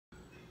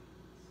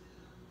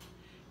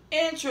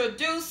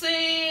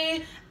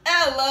Introducing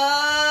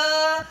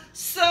Ella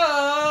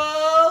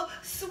So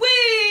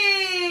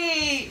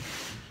Sweet.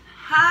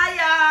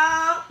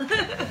 Hi, y'all.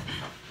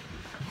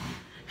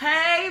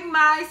 Hey,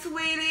 my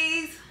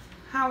sweeties.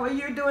 How are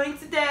you doing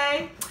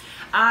today?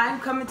 I'm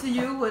coming to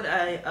you with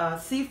a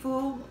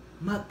seafood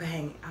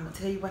mukbang. I'm going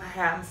to tell you what I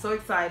have. I'm so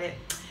excited.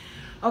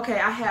 Okay,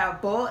 I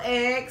have boiled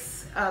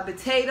eggs,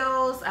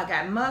 potatoes, I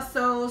got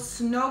mussels,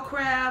 snow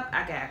crab,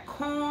 I got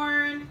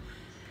corn,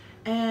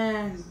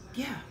 and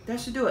yeah, that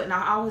should do it.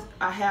 Now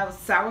I have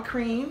sour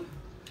cream.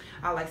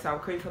 I like sour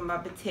cream for my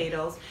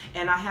potatoes,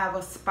 and I have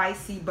a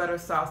spicy butter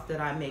sauce that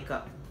I make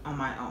up on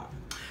my own.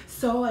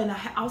 So, and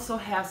I also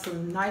have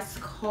some nice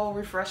cold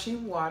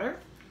refreshing water.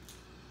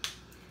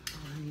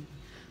 Let me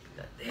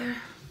put that there.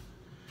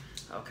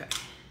 Okay.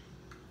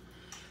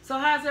 So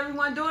how's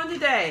everyone doing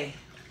today?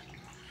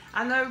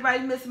 I know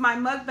everybody missed my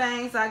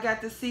mukbangs. I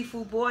got the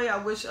seafood boy. I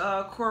wish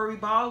Corey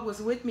Ball was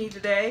with me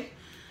today,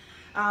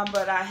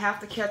 but I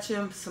have to catch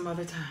him some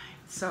other time.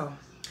 So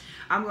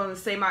I'm going to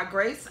say my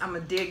grace. I'm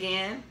going to dig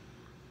in.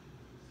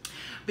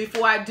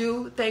 Before I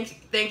do,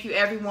 thank you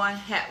everyone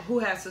who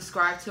has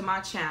subscribed to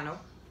my channel.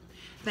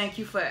 Thank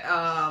you for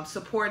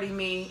supporting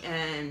me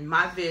and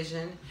my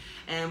vision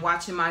and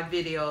watching my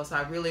videos.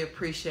 I really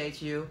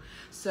appreciate you.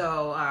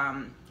 So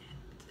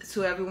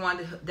to everyone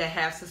that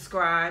has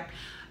subscribed,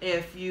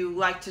 if you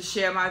like to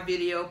share my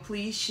video,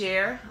 please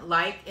share,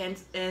 like, and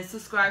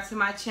subscribe to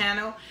my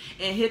channel,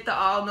 and hit the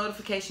all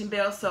notification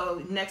bell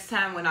so next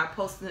time when I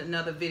post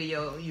another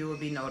video, you will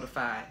be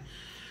notified.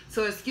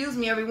 So excuse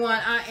me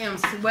everyone, I am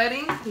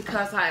sweating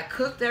because I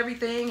cooked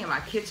everything and my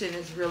kitchen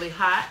is really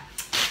hot.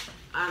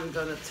 I'm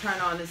gonna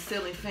turn on the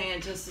ceiling fan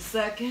just a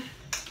second.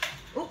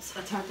 Oops,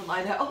 I turned the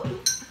light out.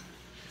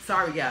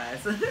 Sorry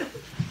guys,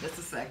 just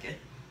a second.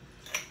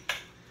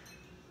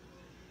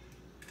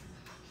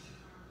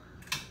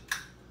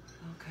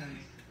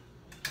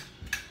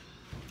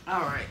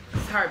 All right,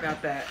 sorry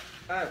about that.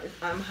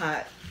 I'm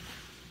hot.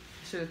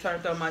 Should have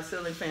turned on my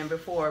ceiling fan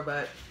before,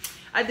 but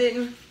I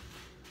didn't.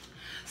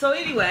 So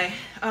anyway,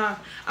 I'm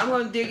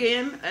going to dig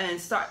in and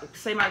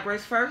say my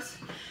grace first.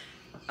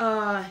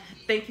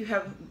 Thank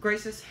you,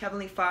 gracious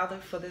Heavenly Father,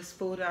 for this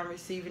food I'm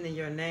receiving in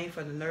your name,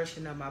 for the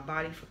nourishing of my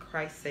body, for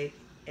Christ's sake.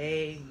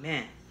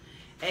 Amen.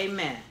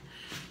 Amen.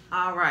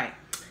 All right.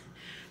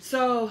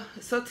 So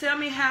tell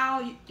me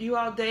how you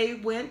all day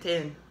went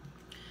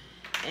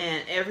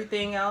and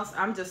everything else.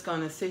 I'm just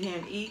gonna sit here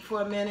and eat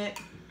for a minute.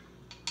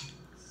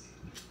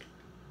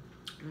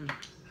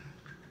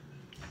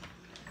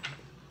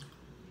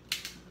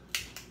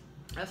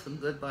 That's some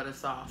good butter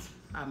sauce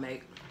I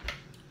make.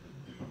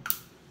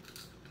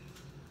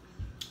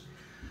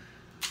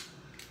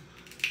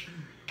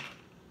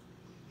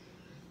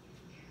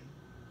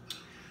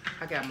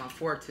 I got my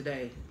fork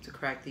today to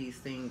crack these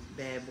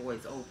bad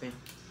boys open.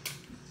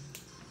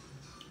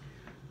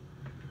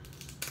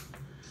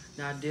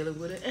 Not dealing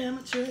with an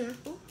amateur.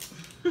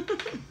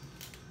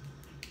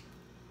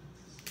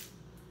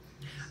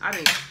 I've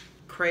been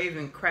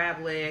craving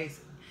crab legs,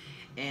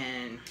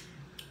 and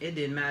it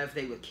didn't matter if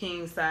they were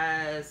king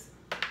size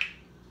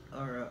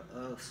or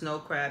a snow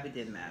crab. It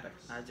didn't matter.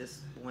 I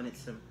just wanted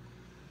some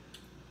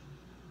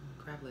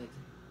crab legs.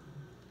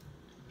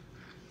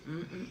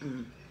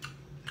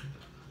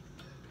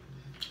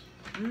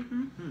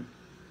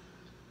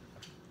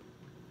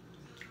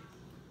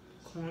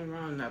 Corn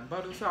around that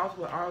butter sauce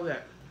with all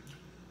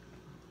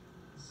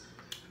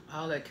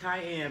that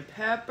cayenne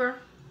pepper.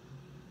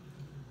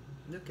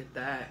 Look at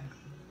that.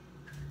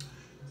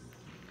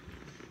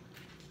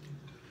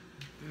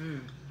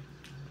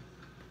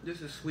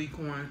 This is sweet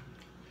corn.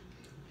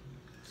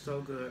 So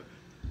good.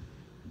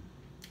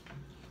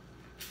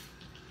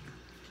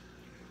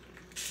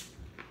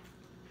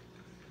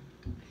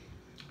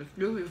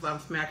 Excuse me if I'm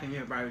smacking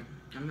everybody.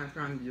 I'm not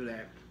trying to do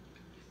that.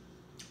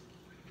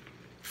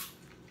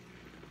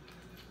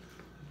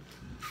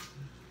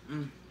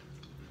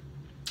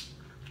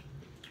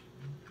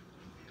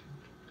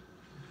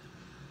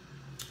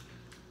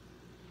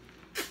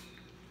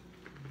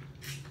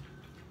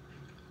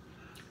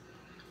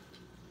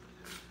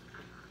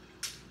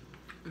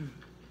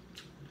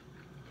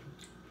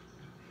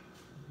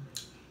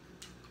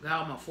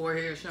 Got all my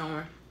forehead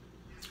showing.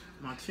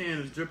 My chin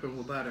is dripping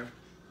with butter.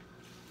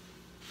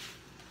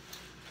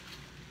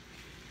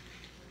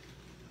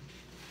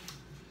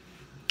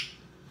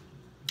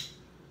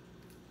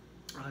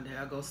 Oh, there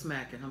I go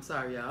smacking. I'm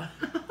sorry, y'all.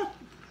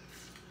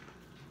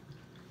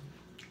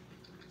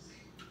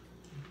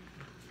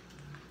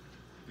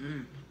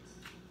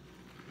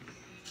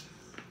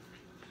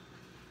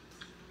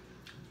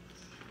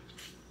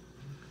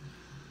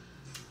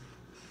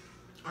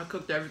 I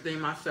cooked everything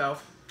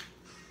myself.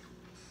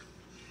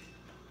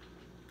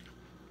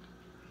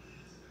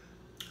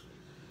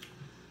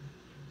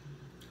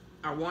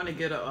 I want to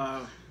get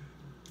a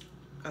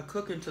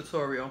cooking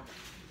tutorial,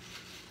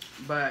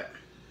 but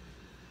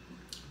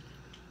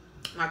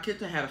my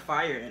kitchen had a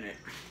fire in it.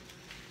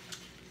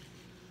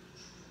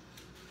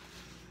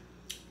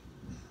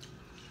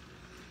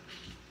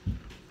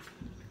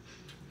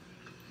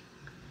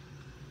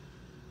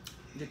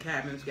 the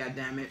cabinets got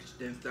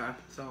damaged and stuff,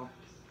 so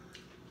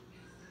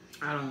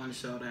I don't want to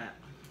show that.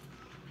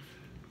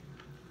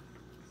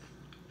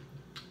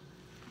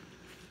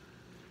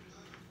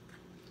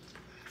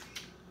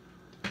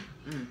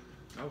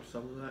 That was so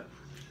good.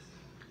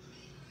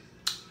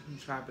 Let me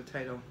try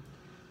potato.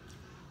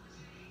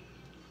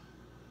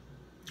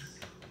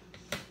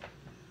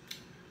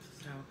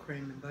 Sour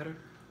cream and butter.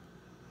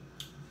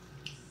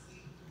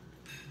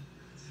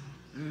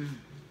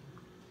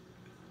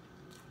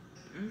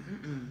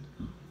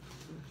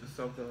 This is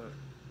so good.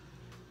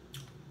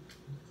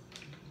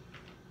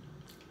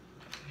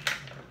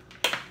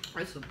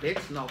 It's a big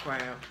snow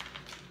crab.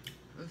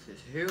 This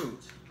is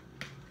huge.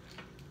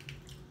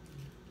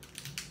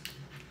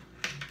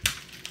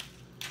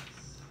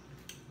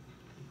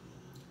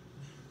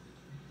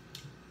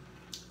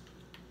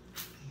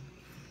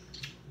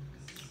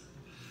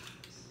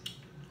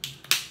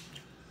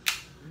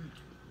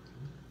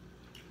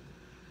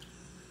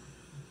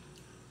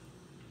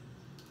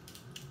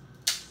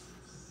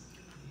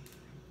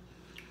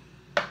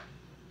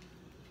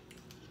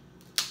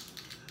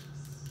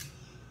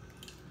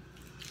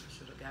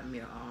 Got me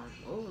a,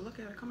 oh, look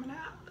at it coming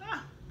out.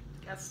 Ah,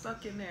 got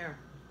stuck in there.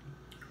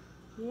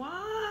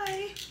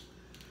 Why?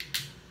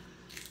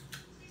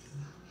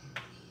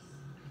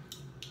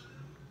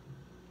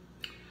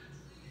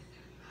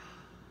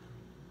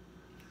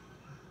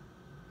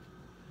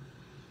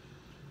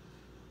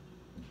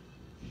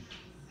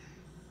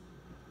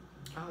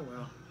 Oh,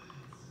 well.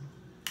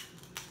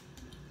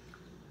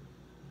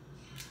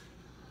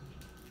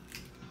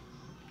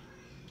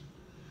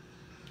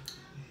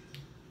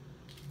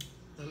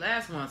 The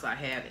last ones I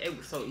had, it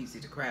was so easy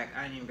to crack.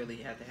 I didn't really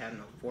have to have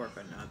no fork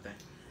or nothing.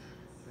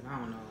 But I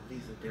don't know,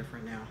 these are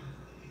different now.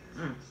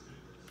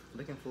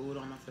 Licking food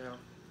on myself.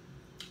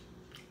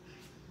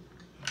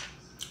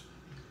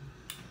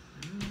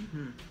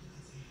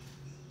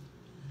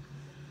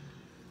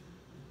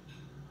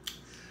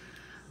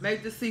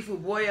 Make the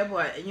seafood boil,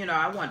 but you know,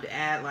 I wanted to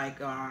add like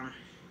a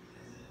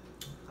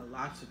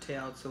lobster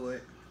tail to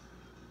it.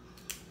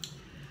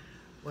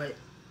 But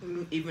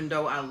even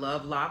though I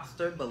love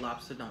lobster, but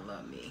lobster don't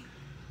love me.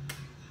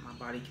 My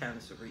body kind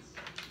of sort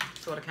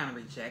of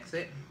rejects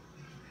it.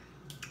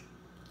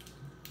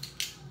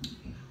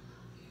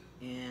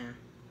 And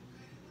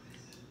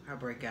I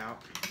break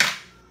out.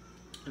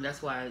 And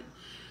that's why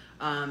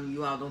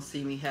you all don't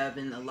see me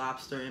having a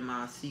lobster in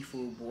my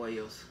seafood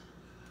boils.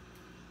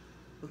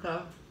 Okay?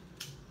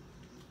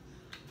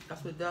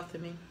 That's what it does to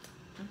me.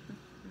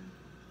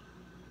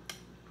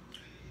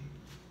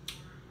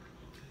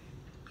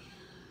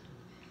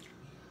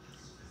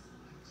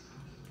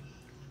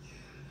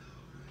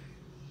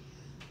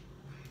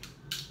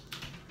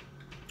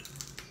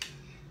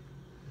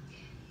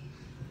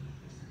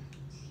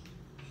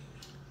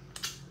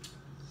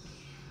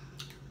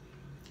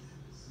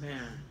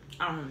 Man,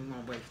 I don't even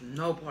want to waste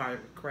no part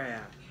of the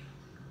crab.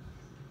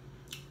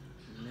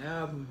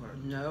 Never,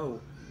 no.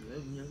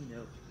 No.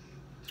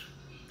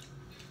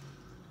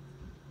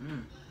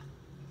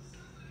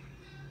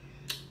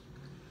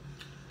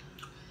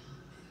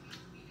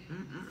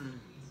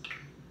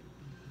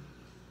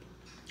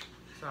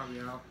 Sorry,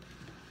 y'all.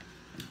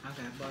 I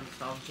got butter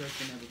sauce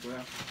dripping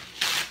everywhere.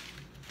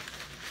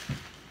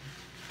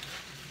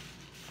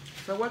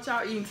 So what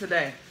y'all eating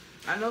today?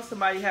 I know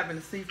somebody having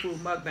a seafood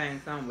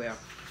mukbang somewhere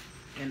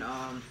in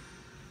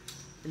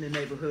the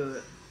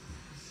neighborhood.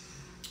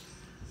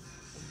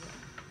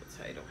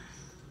 Potato.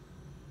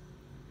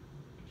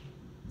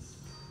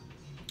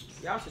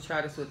 Y'all should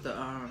try this with the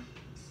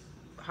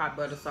hot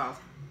butter sauce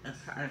and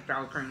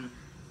sour cream.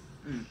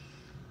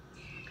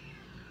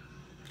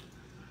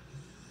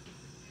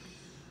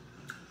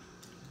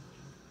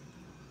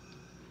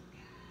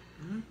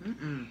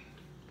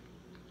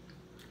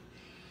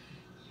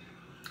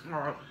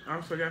 Alright, I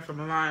also got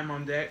some lime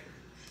on deck.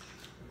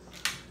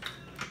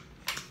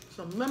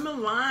 Some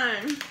lemon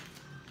lime.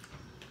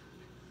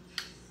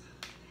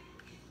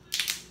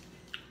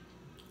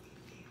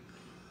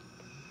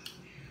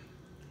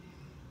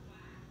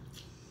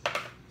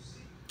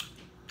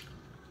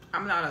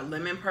 I'm not a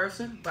lemon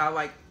person, but I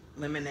like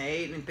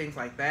lemonade and things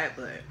like that,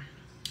 but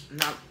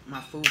not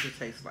my food to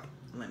taste like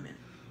lemon.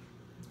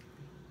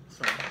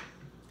 So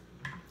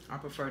I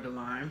prefer the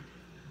lime.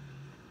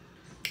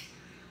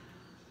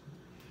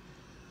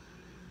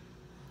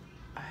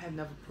 I had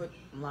never put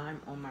lime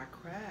on my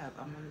crab.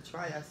 I'm gonna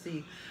try it.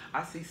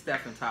 I see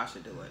Steph and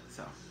Tasha do it,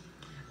 so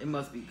it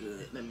must be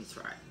good. Let me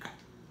try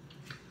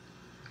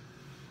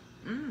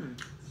it.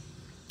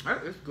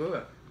 That is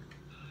good.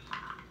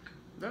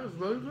 That is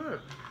really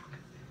good.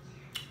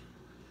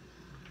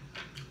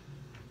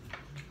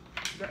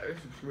 That is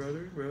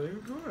really, really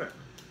good.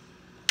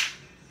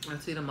 I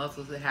see the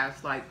mussels. It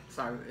has like, let's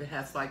see,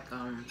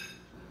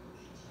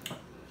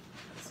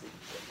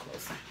 get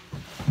closer.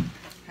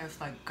 It has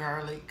like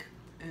garlic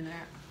in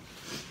it.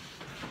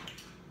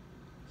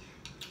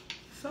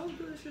 So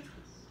delicious.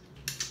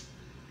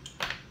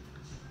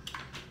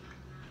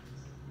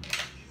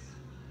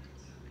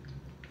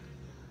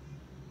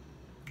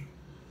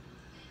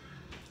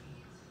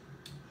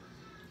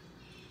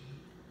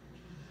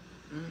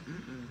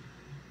 Mm-mm-mm.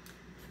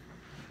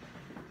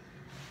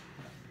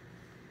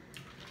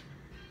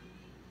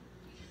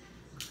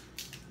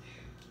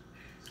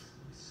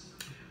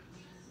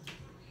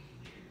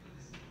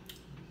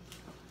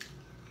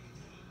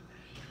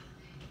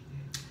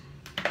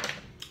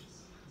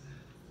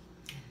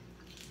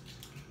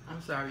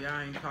 I'm sorry,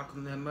 I ain't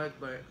talking that much,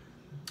 but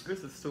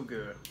this is so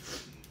good.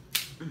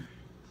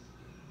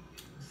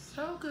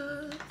 So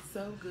good,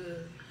 so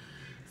good,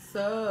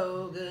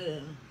 so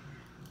good.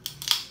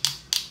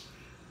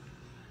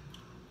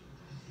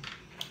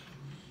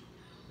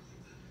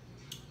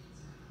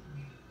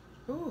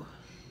 Ooh.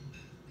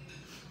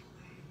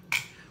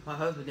 My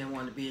husband didn't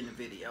want to be in the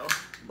video,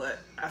 but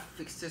I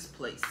fixed his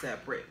plate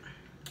separate.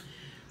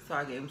 So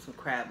I gave him some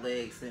crab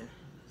legs and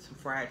some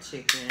fried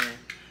chicken,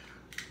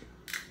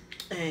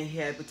 and he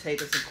had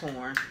potatoes and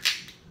corn.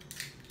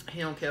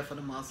 He don't care for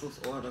the mussels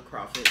or the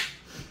crawfish.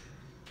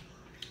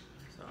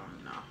 So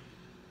no.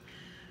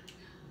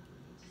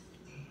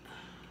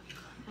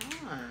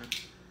 Come on.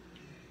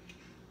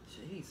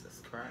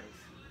 Jesus Christ.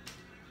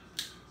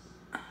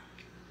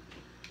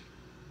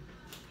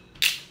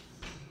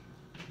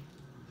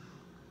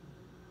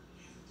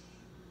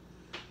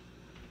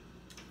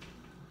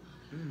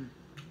 Mmm.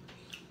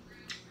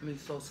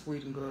 It's so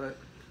sweet and good.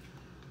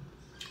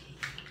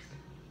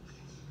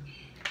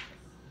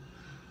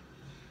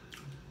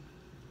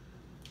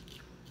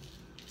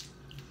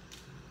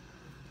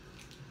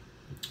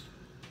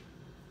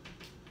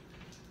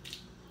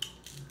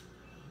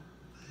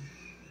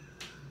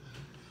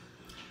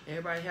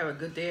 Everybody have a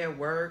good day at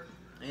work.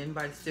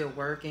 Anybody still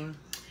working?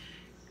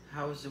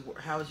 How's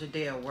your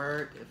day at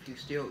work?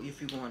 If you're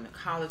going to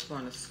college,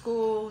 going to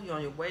school, you're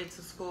on your way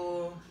to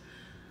school.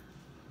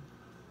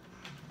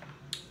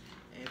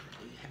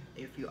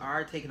 If you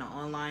are taking an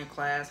online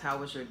class, how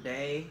was your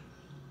day?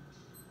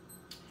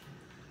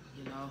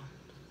 You know,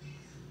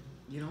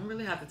 you don't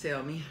really have to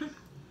tell me.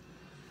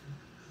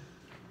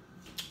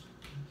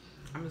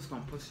 I'm just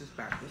gonna push this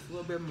back just a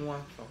little bit more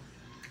so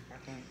I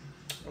can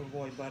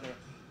avoid butter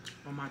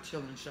on my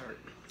chilling shirt.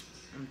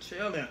 I'm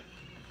chilling.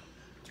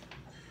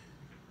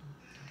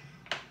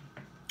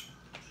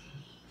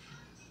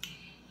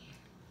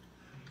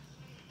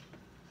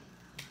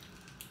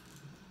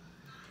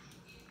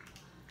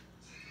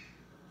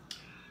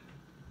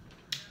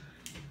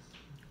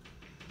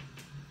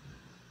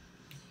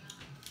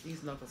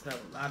 These knuckles have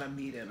a lot of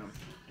meat in them.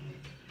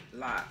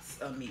 Lots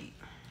of meat.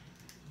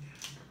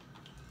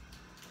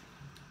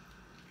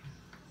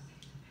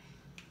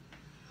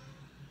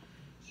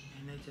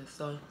 And they just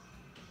so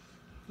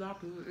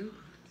sloppy with it.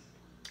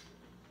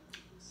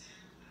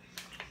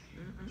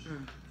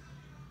 Mm-mm-mm.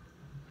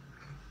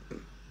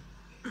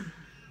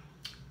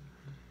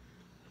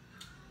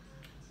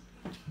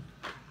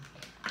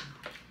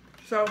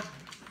 So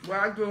what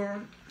I'm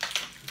doing,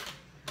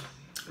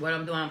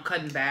 I'm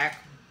cutting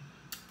back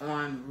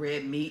on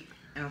red meat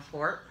and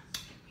pork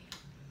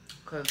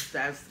because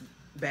that's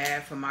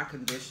bad for my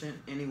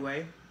condition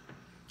anyway.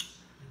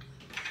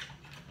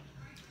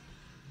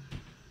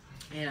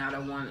 And I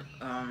don't want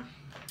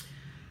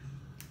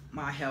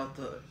my health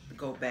to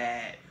go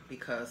bad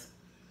because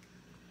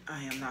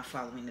I am not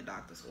following the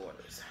doctor's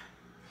orders.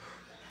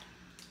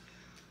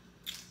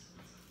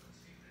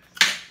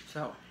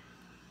 So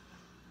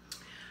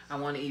I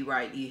want to eat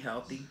right, eat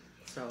healthy.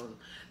 So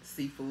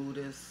seafood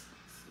is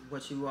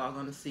what you are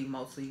going to see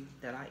mostly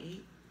that I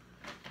eat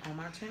on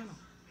my channel.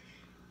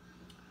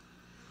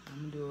 I'm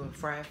going to do a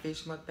fried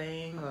fish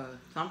mukbang or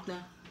something.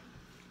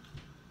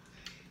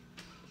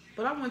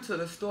 But I went to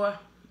the store.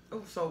 It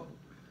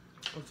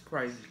was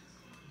crazy.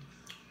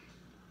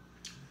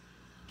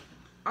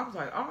 I was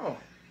like, oh,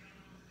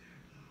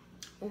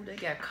 they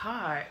got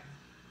cod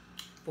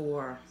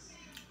for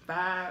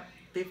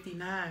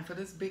 $5.59 for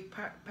this big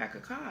pack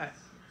of cod.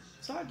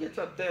 So I get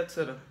up there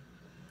to the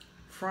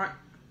front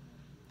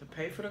to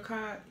pay for the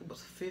cod. It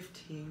was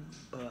 15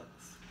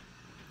 bucks.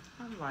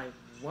 I'm like,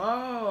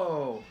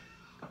 whoa.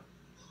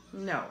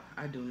 No,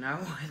 I do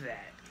not want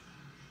that.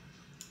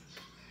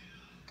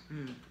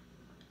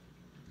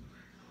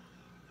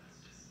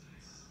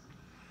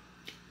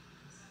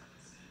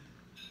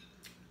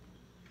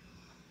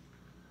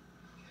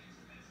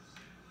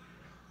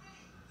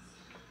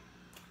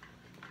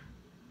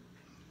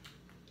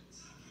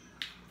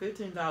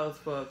 $15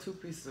 for 2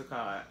 pieces of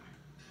cod.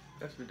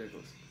 That's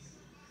ridiculous.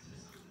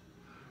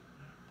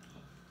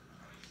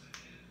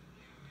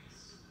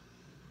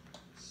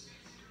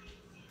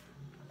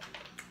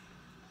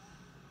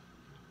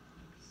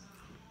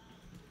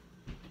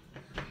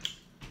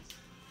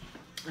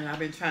 And I've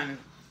been trying to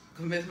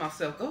convince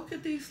myself, go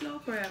get these snow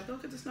crabs, go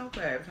get the snow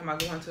crab. Every time I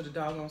go into the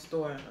doggone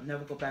store, I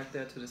never go back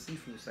there to the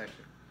seafood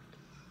section.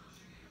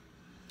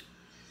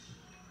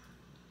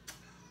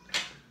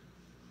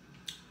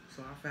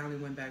 So I finally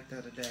went back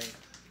there today.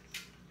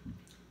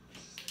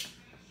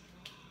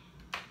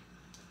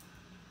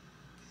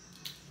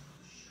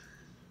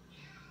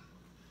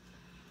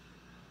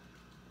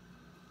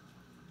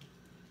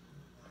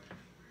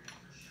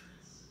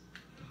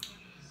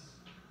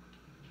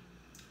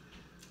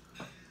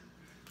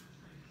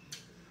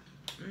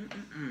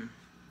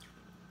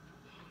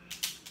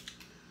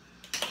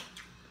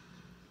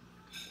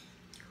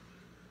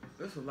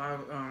 There's a lot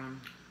of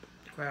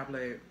crab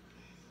leg,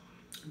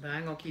 but I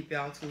ain't gonna keep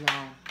y'all too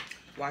long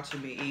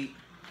watching me eat.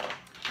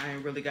 I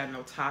ain't really got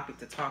no topic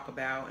to talk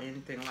about,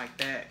 anything like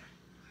that.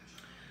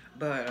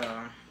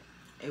 But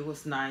it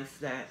was nice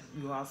that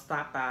you all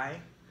stopped by.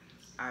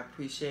 I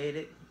appreciate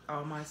it,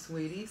 all my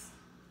sweeties.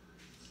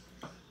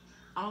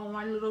 All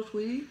my little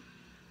sweeties.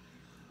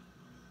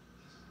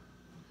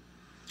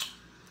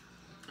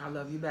 I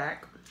love you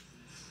back.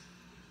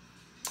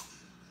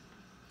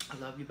 I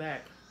love you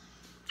back.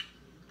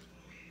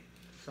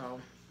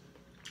 So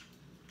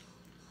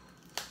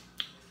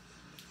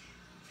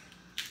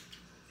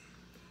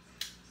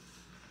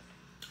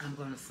I'm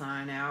gonna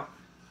sign out.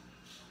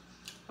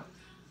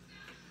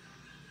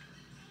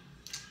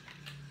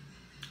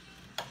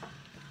 I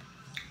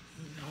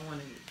want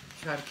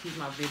to try to keep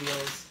my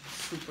videos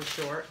super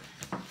short.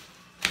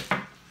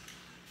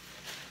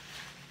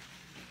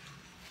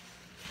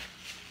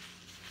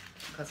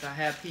 Because I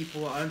have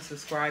people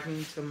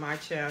unsubscribing to my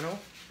channel.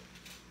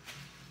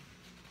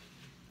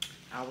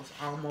 I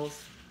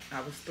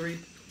was 3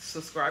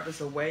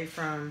 subscribers away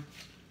from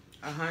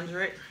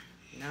 100.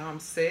 Now I'm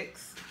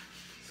 6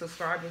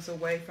 subscribers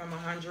away from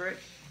 100.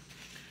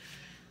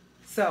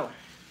 So,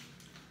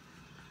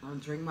 I'm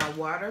gonna drink my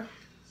water,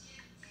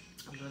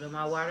 a little of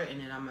my water, and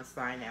then I'm gonna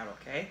sign out,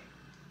 okay?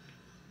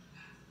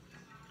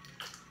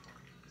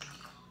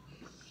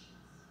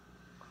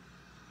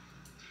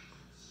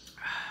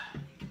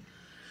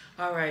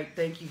 All right,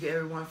 thank you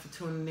everyone for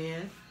tuning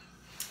in.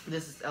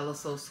 This is Ella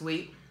So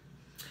Sweet,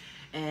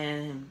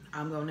 and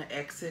I'm gonna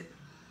exit,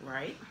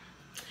 right?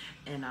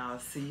 And I'll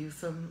see you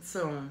soon.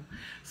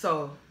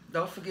 So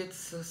don't forget to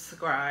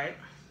subscribe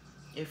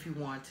if you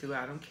want to.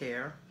 I don't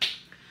care.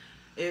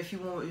 If you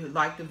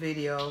like the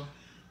video,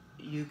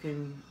 you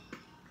can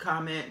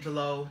comment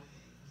below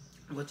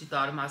what you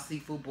thought of my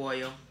seafood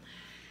boil.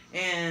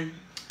 And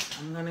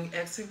I'm gonna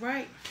exit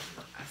right.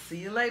 I'll see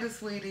you later,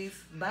 sweeties.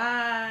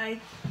 Bye.